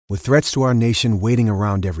With threats to our nation waiting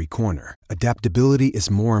around every corner, adaptability is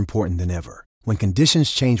more important than ever. When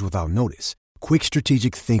conditions change without notice, quick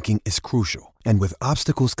strategic thinking is crucial. And with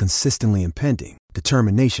obstacles consistently impending,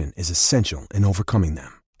 determination is essential in overcoming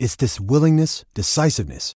them. It's this willingness,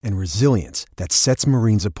 decisiveness, and resilience that sets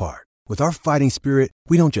Marines apart. With our fighting spirit,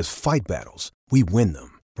 we don't just fight battles, we win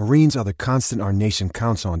them. Marines are the constant our nation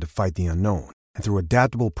counts on to fight the unknown. And through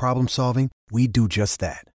adaptable problem solving, we do just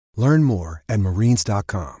that. Learn more at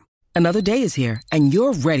marines.com. Another day is here, and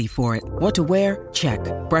you're ready for it. What to wear? Check.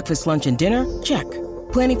 Breakfast, lunch, and dinner? Check.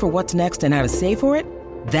 Planning for what's next and how to save for it?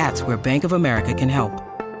 That's where Bank of America can help.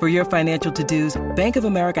 For your financial to-dos, Bank of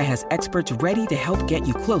America has experts ready to help get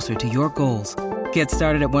you closer to your goals. Get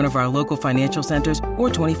started at one of our local financial centers or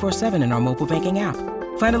 24/7 in our mobile banking app.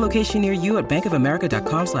 Find a location near you at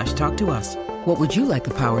bankofamerica.com/talktous. What would you like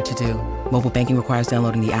the power to do? Mobile banking requires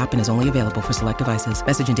downloading the app and is only available for select devices.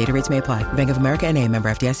 Message and data rates may apply. Bank of America N.A., member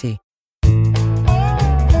FDIC.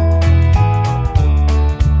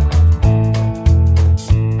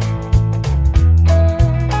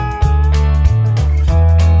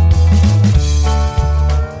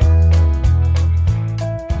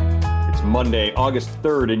 It's Monday, August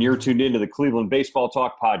 3rd, and you're tuned into the Cleveland Baseball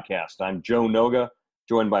Talk podcast. I'm Joe Noga,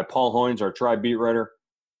 joined by Paul Hoynes, our Tribe beat writer.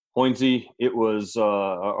 Hoynesy, it was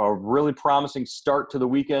a really promising start to the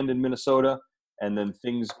weekend in Minnesota, and then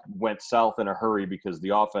things went south in a hurry because the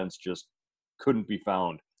offense just couldn't be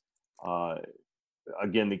found.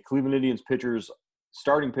 Again, the Cleveland Indians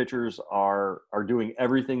starting pitchers are doing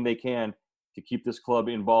everything they can to keep this club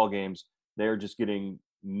in ball games. They are just getting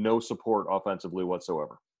no support offensively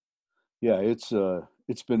whatsoever. Yeah, it's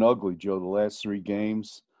been ugly, Joe, the last three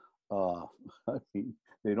games. I mean,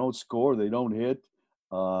 they don't score, they don't hit.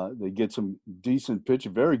 They get some decent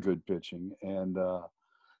pitching, very good pitching. And,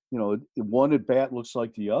 one at bat looks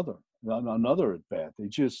like the other, another at bat.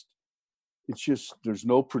 It's just, there's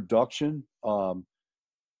no production. You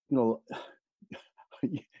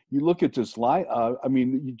look at this line,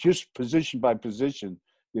 just position by position,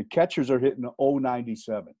 the catchers are hitting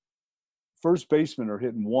 .097. First basemen are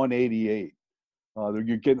hitting .188.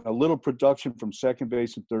 You're getting a little production from second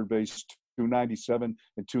base and third base, .297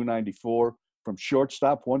 and .294. From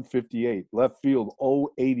shortstop, .158. Left field,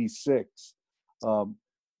 .086.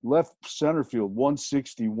 Left center field,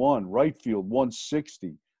 .161. Right field,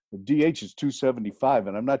 .160. The DH is .275,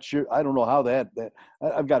 and I'm not sure. I don't know how that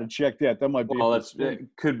I've got to check that. That might be. Well, it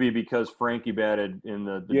could be because Frankie batted in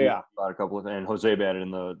the DH spot a couple of, and Jose batted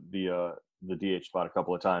in the DH spot a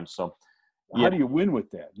couple of times. So, how do you win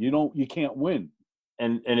with that? You can't win.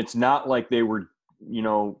 And it's not like they were,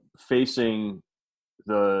 facing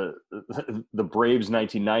the Braves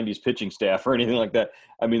 1990s pitching staff or anything like that.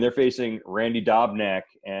 I mean, they're facing Randy Dobnak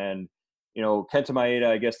and, Kenta Maeda,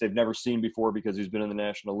 I guess they've never seen before because he's been in the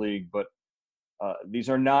National League. But these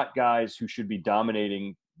are not guys who should be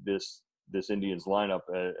dominating this Indians lineup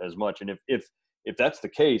as much. And if that's the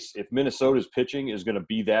case, if Minnesota's pitching is going to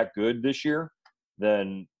be that good this year,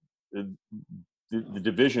 then the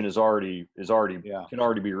division can already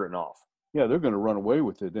be written off. Yeah, they're going to run away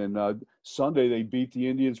with it. And Sunday they beat the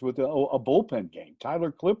Indians with a bullpen game. Tyler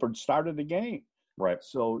Clippard started the game. Right.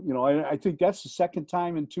 So, I think that's the second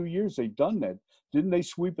time in 2 years they've done that. Didn't they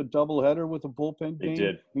sweep a doubleheader with a bullpen game? They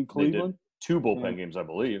did. In Cleveland? They did. 2 bullpen games, I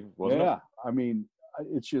believe, wasn't it? Yeah. I mean,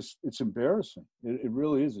 it's embarrassing. It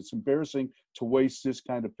really is. It's embarrassing to waste this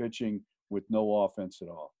kind of pitching with no offense at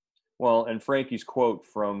all. Well, and Frankie's quote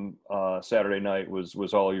from Saturday night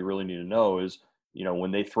was all you really need to know is,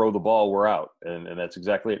 when they throw the ball, we're out. And that's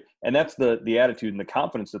exactly it. And that's the attitude and the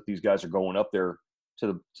confidence that these guys are going up there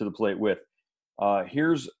to the plate with.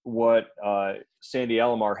 Here's what Sandy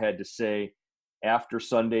Alomar had to say after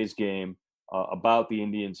Sunday's game about the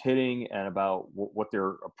Indians hitting and about what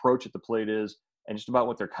their approach at the plate is and just about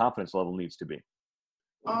what their confidence level needs to be.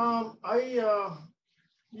 At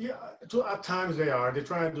times they're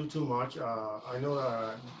trying to do too much. I know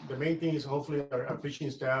the main thing is hopefully our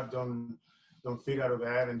pitching staff don't feed out of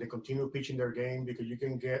that and they continue pitching their game, because you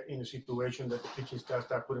can get in a situation that the pitching staff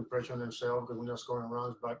start putting pressure on themselves because we're not scoring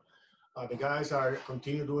runs. But the guys are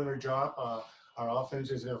continue doing their job. Our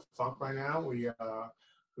offense is in a funk right now. We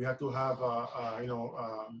have to have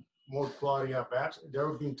more quality at bats. There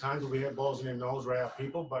have been times where we hit balls in the nose right at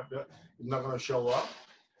people, but it's not going to show up.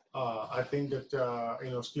 I think that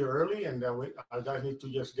still early, and our guys need to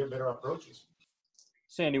just get better approaches.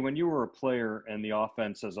 Sandy, when you were a player and the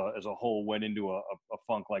offense as a whole went into a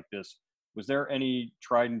funk like this, was there any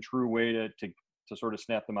tried and true way to sort of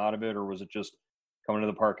snap them out of it, or was it just coming to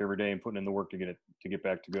the park every day and putting in the work to get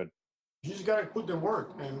back to good? you just got to put the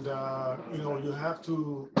work, and you have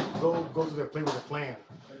to go to the play with a plan.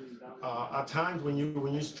 At times when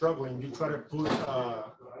you're struggling, you try to put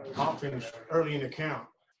offense early in the count,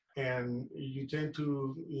 and you tend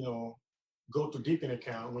to go too deep in the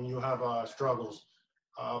count when you have struggles.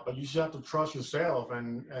 But you just have to trust yourself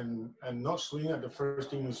and not swing at the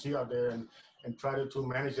first thing you see out there, and try to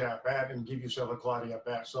manage that at bat and give yourself a quality at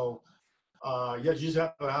bat. So you just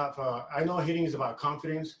have to have. I know hitting is about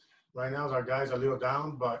confidence. Right now, our guys are a little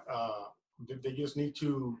down, but they just need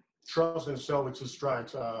to trust themselves with two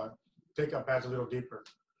strikes. Take at bats a little deeper.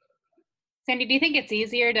 Sandy, do you think it's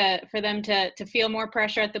easier for them to feel more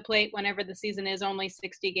pressure at the plate whenever the season is only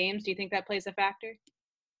 60 games? Do you think that plays a factor?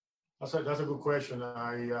 That's a good question.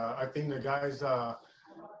 I think the guys,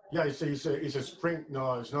 it's a sprint.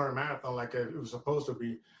 No, it's not a marathon like it was supposed to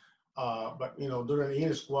be. But during the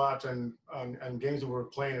inner squats and games that we were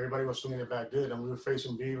playing, everybody was swinging it back good, and we were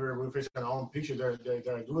facing Beaver. We were facing our own pitchers that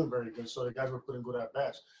are doing very good. So the guys were putting good at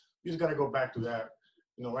bats. You just got to go back to that.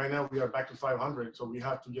 Right now we are back to 500, so we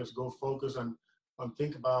have to just go focus and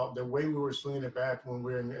think about the way we were swinging the bat when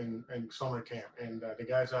we were in summer camp, and the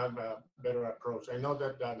guys have a better approach. I know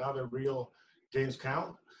that now the real games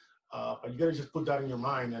count, but you got to just put that in your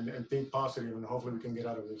mind and think positive, and hopefully we can get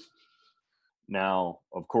out of this. Now,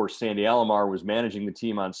 of course, Sandy Alomar was managing the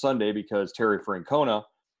team on Sunday because Terry Francona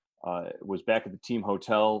was back at the team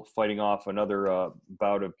hotel fighting off another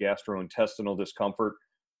bout of gastrointestinal discomfort.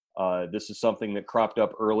 This is something that cropped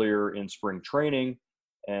up earlier in spring training,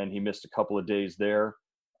 and he missed a couple of days there.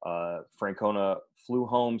 Francona flew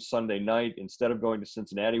home Sunday night instead of going to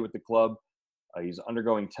Cincinnati with the club. He's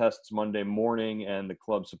undergoing tests Monday morning, and the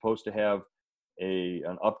club's supposed to have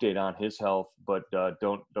an update on his health, but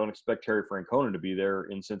don't expect Terry Francona to be there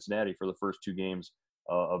in Cincinnati for the first two games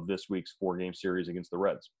of this week's 4-game series against the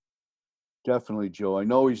Reds. Definitely, Joe. I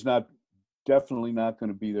know he's definitely not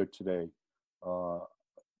going to be there today.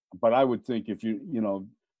 But I would think if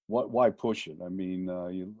why push it? I mean,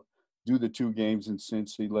 you do the 2 games in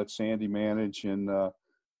Cincy, let Sandy manage, and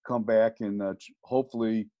come back, and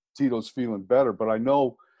hopefully Tito's feeling better. But I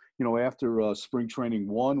know, after spring training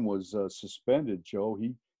 1 was suspended, Joe,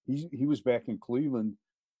 he was back in Cleveland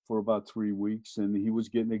for about 3 weeks, and he was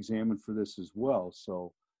getting examined for this as well.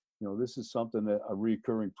 So, this is something a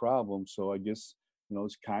recurring problem. So I guess,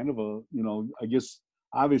 it's kind of I guess.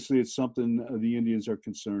 Obviously, it's something the Indians are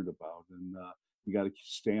concerned about, and you got to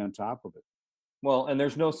stay on top of it. Well, and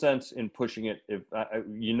there's no sense in pushing it if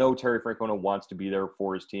Terry Francona wants to be there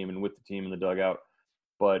for his team and with the team in the dugout,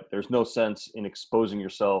 but there's no sense in exposing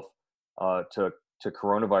yourself to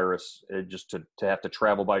coronavirus just to have to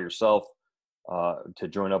travel by yourself to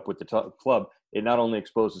join up with the club. It not only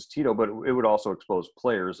exposes Tito, but it would also expose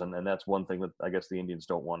players, and that's one thing that I guess the Indians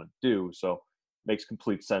don't want to do. So. Makes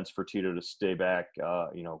complete sense for Tito to stay back,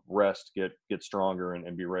 rest, get stronger,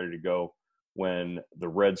 and be ready to go when the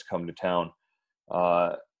Reds come to town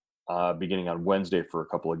beginning on Wednesday for a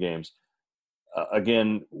couple of games.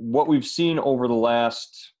 Again, what we've seen over the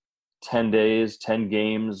last 10 days, 10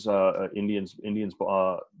 games, Indians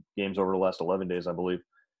games over the last 11 days, I believe,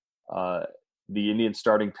 the Indians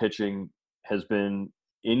starting pitching has been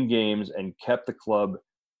in games and kept the club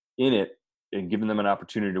in it and giving them an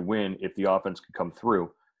opportunity to win if the offense can come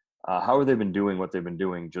through. How have they been doing what they've been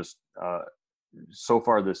doing just so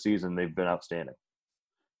far this season? They've been outstanding.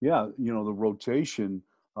 Yeah, the rotation,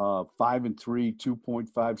 5-3,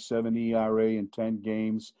 2.57 ERA in 10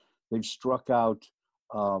 games. They've struck out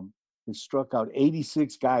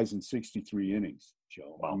 86 guys in 63 innings,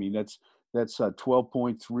 Joe. Wow. I mean, that's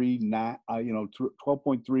 12.3,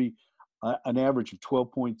 12.3, an average of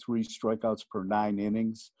 12.3 strikeouts per 9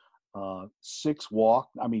 innings. 9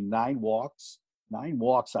 walks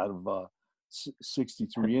out of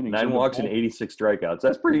 63 innings. 9 walks and 86 strikeouts.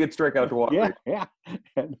 That's pretty good strikeout to walk rate. Yeah.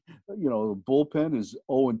 And, the bullpen is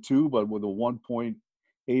 0-2, but with a 1.80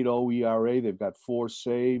 ERA, they've got 4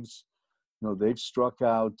 saves. They've struck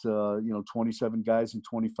out, 27 guys in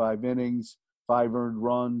 25 innings, 5 earned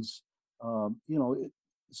runs,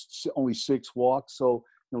 only 6 walks. So,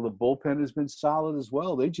 the bullpen has been solid as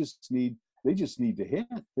well. They just need to hit.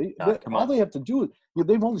 All they have to do is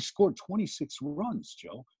they've only scored 26 runs,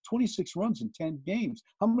 Joe. 26 runs in 10 games.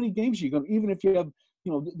 How many games are you going to – even if you have,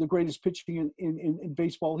 the greatest pitching in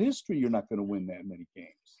baseball history, you're not going to win that many games.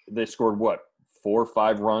 They scored, 4 or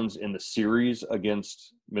 5 runs in the series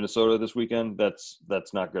against Minnesota this weekend? That's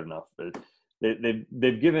not good enough.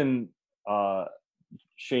 They've given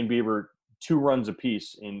Shane Bieber 2 runs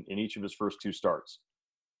apiece in each of his first 2 starts.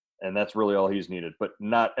 And that's really all he's needed. But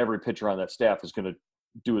not every pitcher on that staff is going to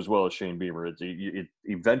do as well as Shane Bieber.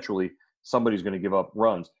 Eventually, somebody's going to give up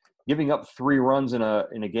runs. giving up 3 runs in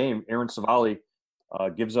a game. Aaron Savali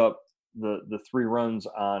gives up the 3 runs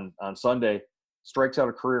on Sunday, strikes out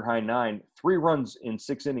a career high 9. 3 runs in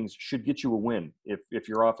 6 innings should get you a win if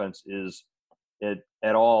your offense is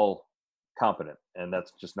at all competent, and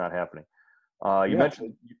that's just not happening. You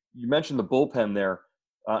mentioned the bullpen there,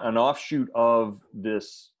 an offshoot of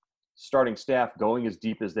this starting staff going as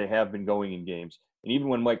deep as they have been going in games. And even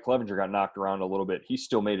when Mike Clevenger got knocked around a little bit, he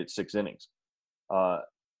still made it 6 innings. An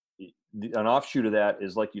offshoot of that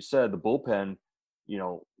is, like you said, the bullpen,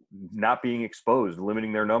 not being exposed,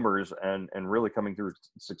 limiting their numbers, and really coming through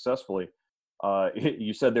successfully.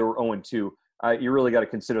 You said they were 0-2. You really got to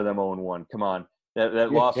consider them 0-1. Come on,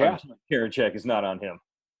 that loss on Karinchak is not on him.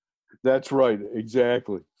 That's right,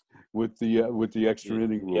 exactly. With the extra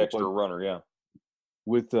inning rule, the extra runner, yeah.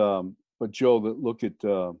 But Joe, look at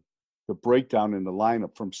the breakdown in the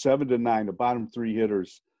lineup from 7 to 9. The bottom 3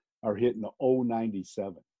 hitters are hitting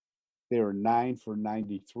 .097. They are 9 for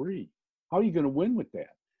 93. How are you going to win with that?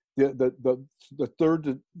 The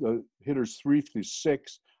hitters 3 through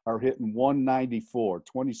 6 are hitting .194,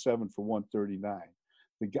 27 for 139.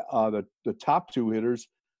 The top 2 hitters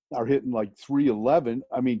are hitting like .311.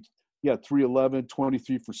 311,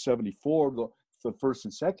 23 for 74. The first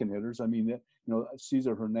and second hitters.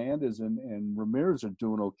 Cesar Hernandez and Ramirez are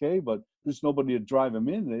doing okay, but there's nobody to drive them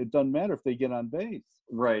in. It doesn't matter if they get on base.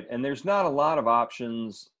 Right, and there's not a lot of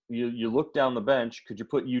options. You look down the bench. Could you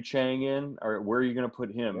put Yu Chang in, or where are you going to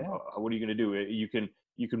put him? Yeah. What are you going to do?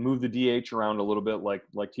 You can move the DH around a little bit,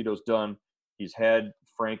 like Tito's done. He's had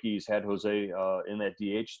Frankie, he's had Jose in that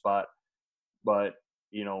DH spot, but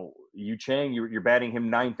Yu Chang, you're batting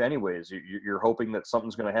him 9th anyways. You're hoping that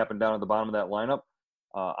something's going to happen down at the bottom of that lineup.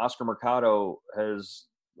 Oscar Mercado has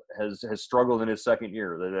struggled in his second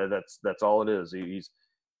year. That's all it is.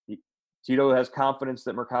 Tito has confidence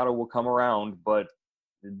that Mercado will come around, but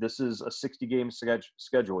this is a 60-game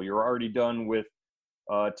schedule. You're already done with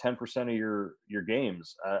 10% of your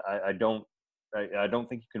games. I don't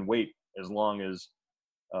think you can wait as long as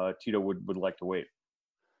Tito would like to wait.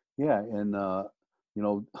 Yeah, and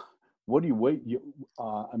what do you wait? Do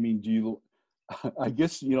you? I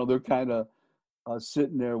guess they're kind of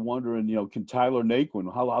sitting there wondering, can Tyler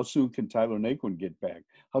Naquin? How soon can Tyler Naquin get back?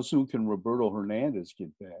 How soon can Roberto Hernandez get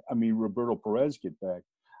back? Roberto Perez get back?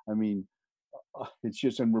 It's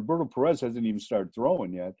just, and Roberto Perez hasn't even started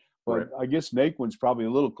throwing yet. But right. I guess Naquin's probably a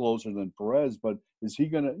little closer than Perez. But is he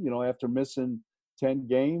going to, after missing 10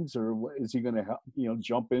 games, or is he going to,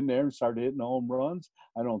 jump in there and start hitting home runs?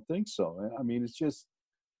 I don't think so. It's just,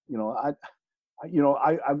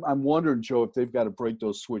 I'm wondering, Joe, if they've got to break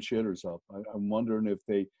those switch hitters up. I'm wondering if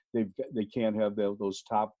they can't have those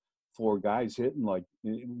top 4 guys hitting like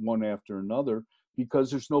one after another,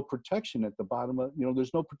 because there's no protection at the bottom of,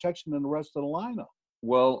 there's no protection in the rest of the lineup.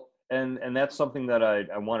 Well, and that's something that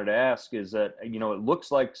I wanted to ask is that, it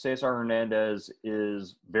looks like Cesar Hernandez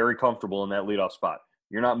is very comfortable in that leadoff spot.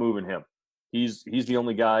 You're not moving him. He's the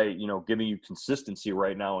only guy, giving you consistency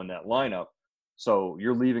right now in that lineup. So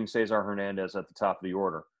you're leaving Cesar Hernandez at the top of the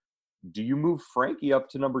order. Do you move Frankie up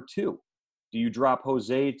to number 2? Do you drop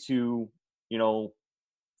Jose to, 4th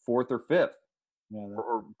or 5th? Yeah,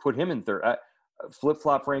 or put him in 3rd?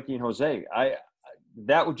 Flip-flop Frankie and Jose.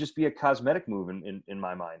 That would just be a cosmetic move in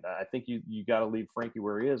my mind. I think you got to leave Frankie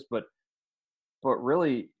where he is, but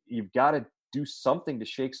really you've got to do something to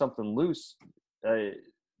shake something loose.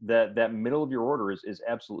 That middle of your order is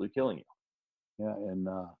absolutely killing you. Yeah,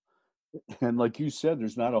 and like you said,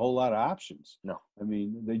 there's not a whole lot of options. No,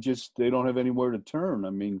 they don't have anywhere to turn.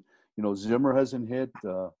 Zimmer hasn't hit.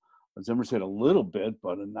 Zimmer's hit a little bit,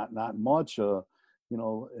 but not much.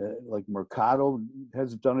 Like Mercado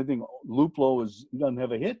hasn't done anything. Luplow doesn't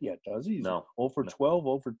have a hit yet, does he? He's no. 0 for 12,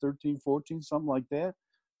 0 for 13, 14, something like that.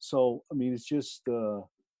 So, it's just,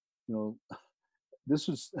 this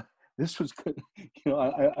was good.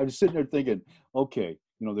 I was sitting there thinking, okay,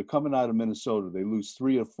 they're coming out of Minnesota. They lose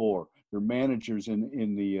 3 of 4. Their managers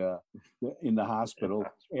in the hospital,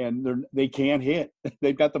 and they can't hit.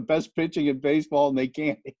 They've got the best pitching in baseball, and they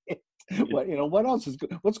can't hit. What else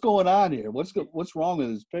what's going on here? What's wrong with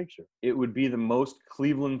this picture? It would be the most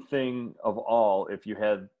Cleveland thing of all if you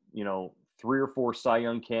had 3 or 4 Cy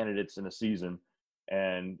Young candidates in a season,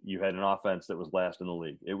 and you had an offense that was last in the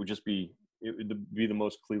league. It would be the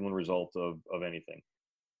most Cleveland result of anything.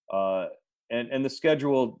 And the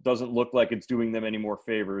schedule doesn't look like it's doing them any more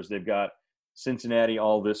favors. They've got Cincinnati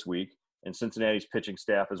all this week, and Cincinnati's pitching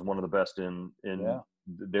staff is one of the best in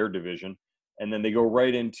their division. And then they go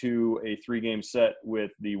right into a 3-game set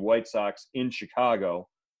with the White Sox in Chicago.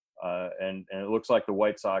 And it looks like the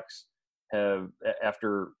White Sox have,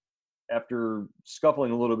 after after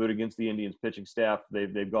scuffling a little bit against the Indians pitching staff,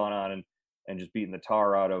 they've gone on and just beaten the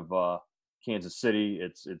tar out of Kansas City.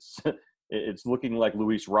 It's looking like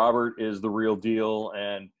Luis Robert is the real deal,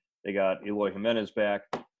 and they got Eloy Jimenez back.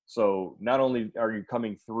 So not only are you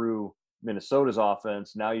coming through Minnesota's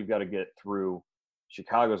offense, now you've got to get through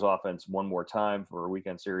Chicago's offense one more time for a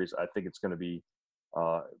weekend series. I think it's going to be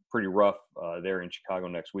pretty rough there in Chicago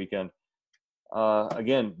next weekend.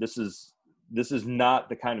 Again, this is not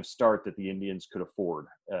the kind of start that the Indians could afford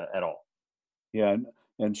at all. Yeah,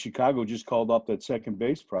 and Chicago just called up that second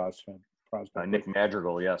base prospect. Nick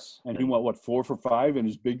Madrigal, yes. And he went, 4 for 5 in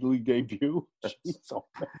his big league debut?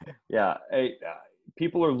 Yeah. Hey,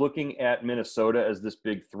 people are looking at Minnesota as this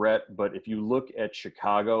big threat, but if you look at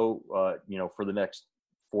Chicago, for the next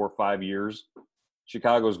 4 or 5 years,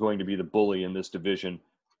 Chicago is going to be the bully in this division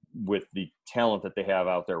with the talent that they have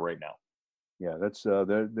out there right now. Yeah, that's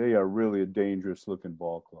they are really a dangerous looking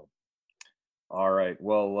ball club. All right.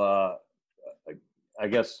 Well, I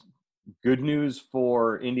guess good news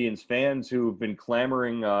for Indians fans who've been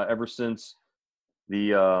clamoring ever since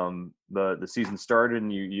the season started,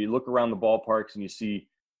 and you look around the ballparks and you see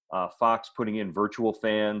Fox putting in virtual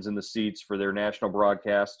fans in the seats for their national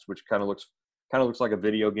broadcasts, which kind of looks like a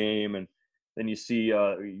video game. And then you see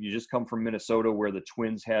you just come from Minnesota, where the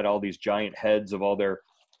Twins had all these giant heads of all their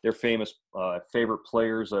famous favorite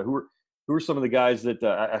players. Who are some of the guys that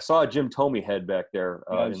I saw a Jim Thome head back there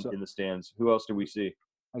in the stands? Who else did we see?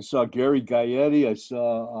 I saw Gary Gaetti. I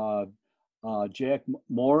saw Jack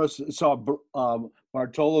Morris. I saw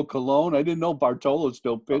Bartolo Colon. I didn't know Bartolo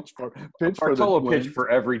still pitched for Bartolo pitched for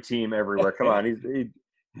every team everywhere. Come on,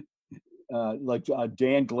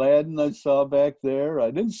 Dan Gladden I saw back there.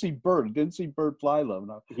 I didn't see Bert. Plylo.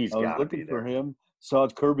 I was looking for him. Saw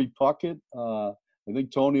Kirby Puckett. I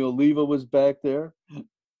think Tony Oliva was back there.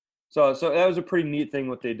 So that was a pretty neat thing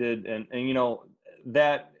what they did, and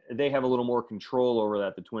that they have a little more control over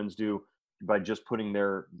that, the Twins do, by just putting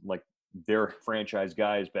their franchise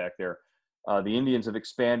guys back there. The Indians have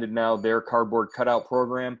expanded now their cardboard cutout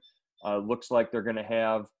program. Looks like they're going to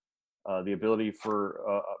have the ability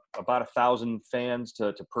for about 1,000 fans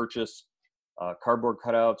to purchase cardboard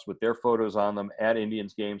cutouts with their photos on them at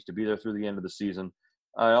Indians games to be there through the end of the season.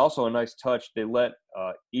 Also, a nice touch, they let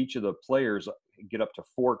each of the players get up to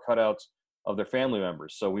 4 cutouts of their family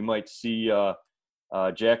members. So we might see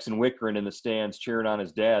Jackson Wickren in the stands cheering on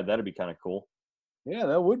his dad. That'd be kind of cool. Yeah,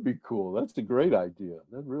 that would be cool. That's a great idea.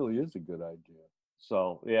 That really is a good idea.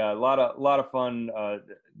 So yeah, a lot of fun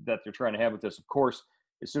that they're trying to have with this. Of course,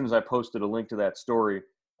 as soon as I posted a link to that story,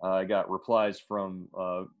 I got replies from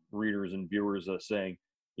readers and viewers saying,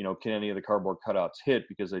 can any of the cardboard cutouts hit,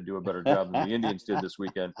 because they do a better job than the Indians did this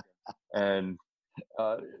weekend. And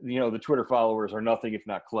the Twitter followers are nothing if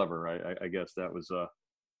not clever. I guess that was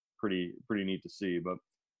pretty neat to see. But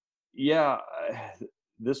yeah,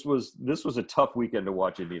 this was a tough weekend to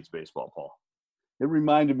watch Indians baseball, Paul. It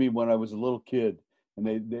reminded me when I was a little kid,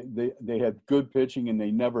 and they had good pitching and they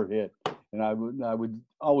never hit. And I would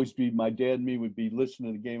always be, my dad and me would be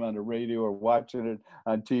listening to the game on the radio or watching it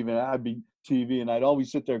on TV, and and I'd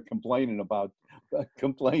always sit there complaining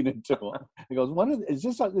to him. He goes, is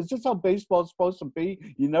this how baseball's supposed to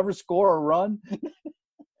be? You never score a run?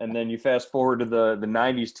 And then you fast forward to the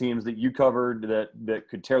 90s teams that you covered that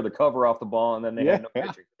could tear the cover off the ball, and then they had no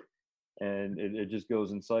pitching. And it just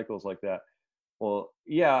goes in cycles like that. Well,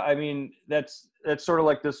 yeah, I mean, that's sort of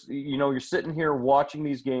like this, you're sitting here watching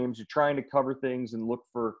these games, you're trying to cover things and look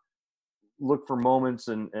for moments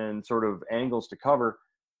and sort of angles to cover.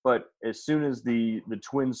 But as soon as the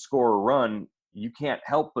Twins score a run, you can't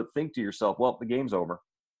help but think to yourself, well, the game's over.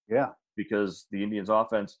 Yeah. Because the Indians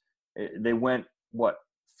offense, they went,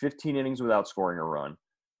 15 innings without scoring a run.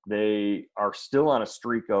 They are still on a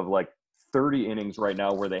streak of 30 innings right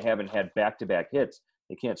now where they haven't had back-to-back hits.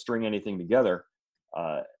 They can't string anything together.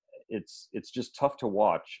 It's just tough to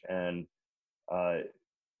watch, and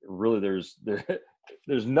really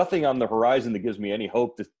there's nothing on the horizon that gives me any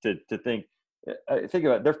hope to think. Think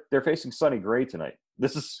about it, they're facing Sonny Gray tonight.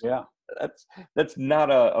 That's not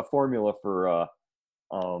a formula for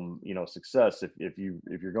success if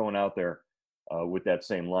you're going out there with that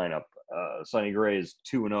same lineup. Sonny Gray is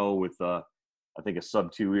 2-0 with I think a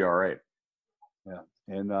sub-2 ERA. Yeah,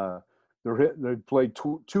 and they played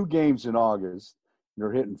two games in August.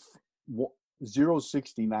 They're hitting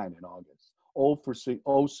 0.69 in August,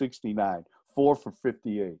 0.69, 4 for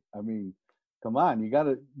 58. I mean, come on, you got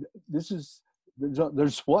to. There's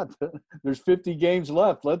what? There's 50 games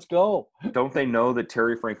left. Let's go. Don't they know that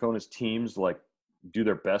Terry Francona's teams do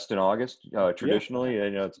their best in August traditionally? Yeah.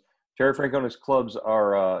 And, Terry Francona's clubs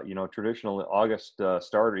are, traditional August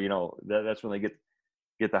starter. That's when they get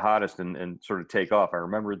the hottest and sort of take off. I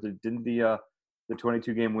remember, didn't the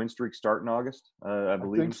 22-game win streak start in August? I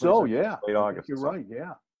believe. I think so, yeah. Late August. You're right,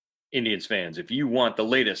 yeah. Indians fans, if you want the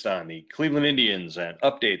latest on the Cleveland Indians and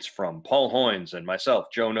updates from Paul Hoynes and myself,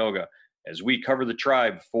 Joe Noga, as we cover the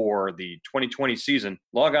Tribe for the 2020 season,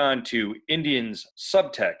 log on to Indians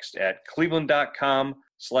Subtext at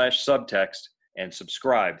cleveland.com/subtext and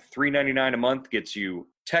subscribe. $3.99 a month gets you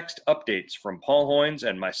text updates from Paul Hoynes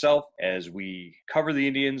and myself as we cover the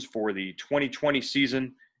Indians for the 2020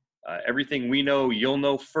 season. Everything we know, you'll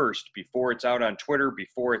know first before it's out on Twitter,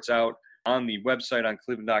 before it's out on the website on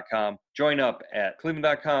cleveland.com. Join up at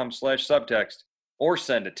cleveland.com/subtext or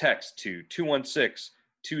send a text to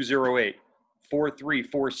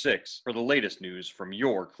 216-208-4346 for the latest news from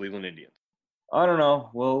your Cleveland Indians. I don't know.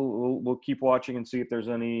 We'll keep watching and see if there's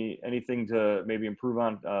anything to maybe improve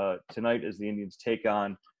on tonight as the Indians take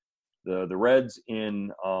on the Reds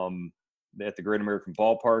at the Great American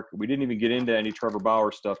Ballpark. We didn't even get into any Trevor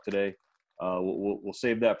Bauer stuff today. We'll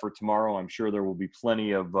save that for tomorrow. I'm sure there will be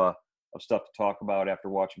plenty of stuff to talk about after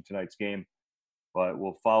watching tonight's game. But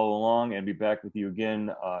we'll follow along and be back with you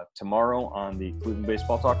again tomorrow on the Cleveland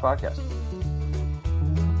Baseball Talk podcast.